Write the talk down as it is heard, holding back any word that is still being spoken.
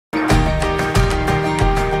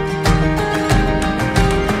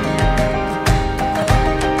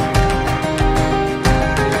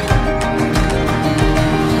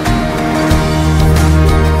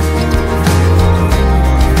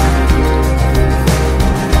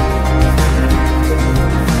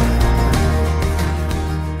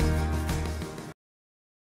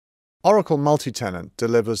Oracle Multitenant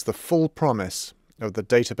delivers the full promise of the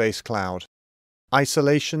database cloud: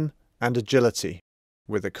 isolation and agility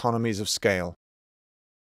with economies of scale.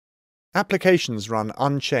 Applications run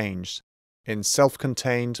unchanged in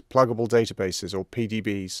self-contained pluggable databases, or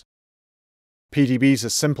PDBs. PDBs are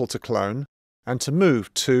simple to clone and to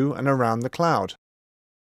move to and around the cloud.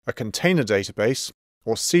 A container database,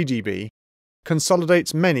 or CDB,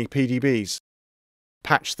 consolidates many PDBs.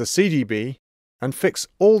 Patch the CDB and fix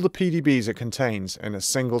all the PDBs it contains in a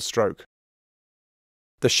single stroke.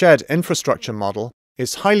 The shared infrastructure model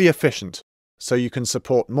is highly efficient, so you can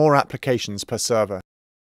support more applications per server.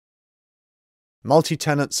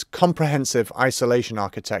 Multitenant's comprehensive isolation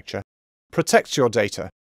architecture protects your data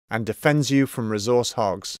and defends you from resource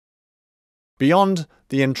hogs. Beyond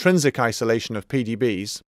the intrinsic isolation of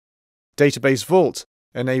PDBs, Database Vault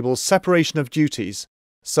enables separation of duties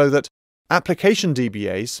so that application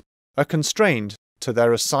DBAs are constrained to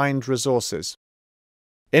their assigned resources.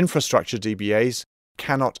 Infrastructure DBAs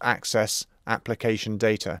cannot access application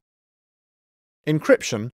data.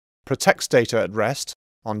 Encryption protects data at rest,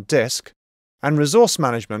 on disk, and resource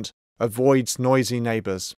management avoids noisy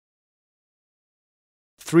neighbors.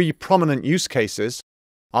 Three prominent use cases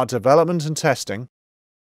are development and testing,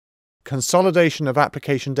 consolidation of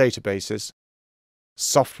application databases,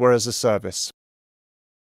 software as a service.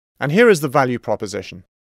 And here is the value proposition.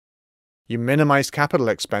 You minimize capital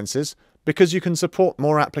expenses because you can support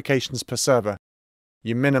more applications per server.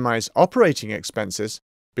 You minimize operating expenses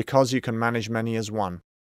because you can manage many as one.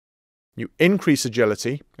 You increase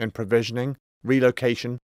agility in provisioning,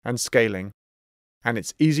 relocation, and scaling, and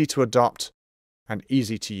it's easy to adopt and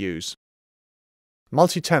easy to use.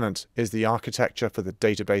 Multitenant is the architecture for the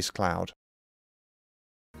database cloud.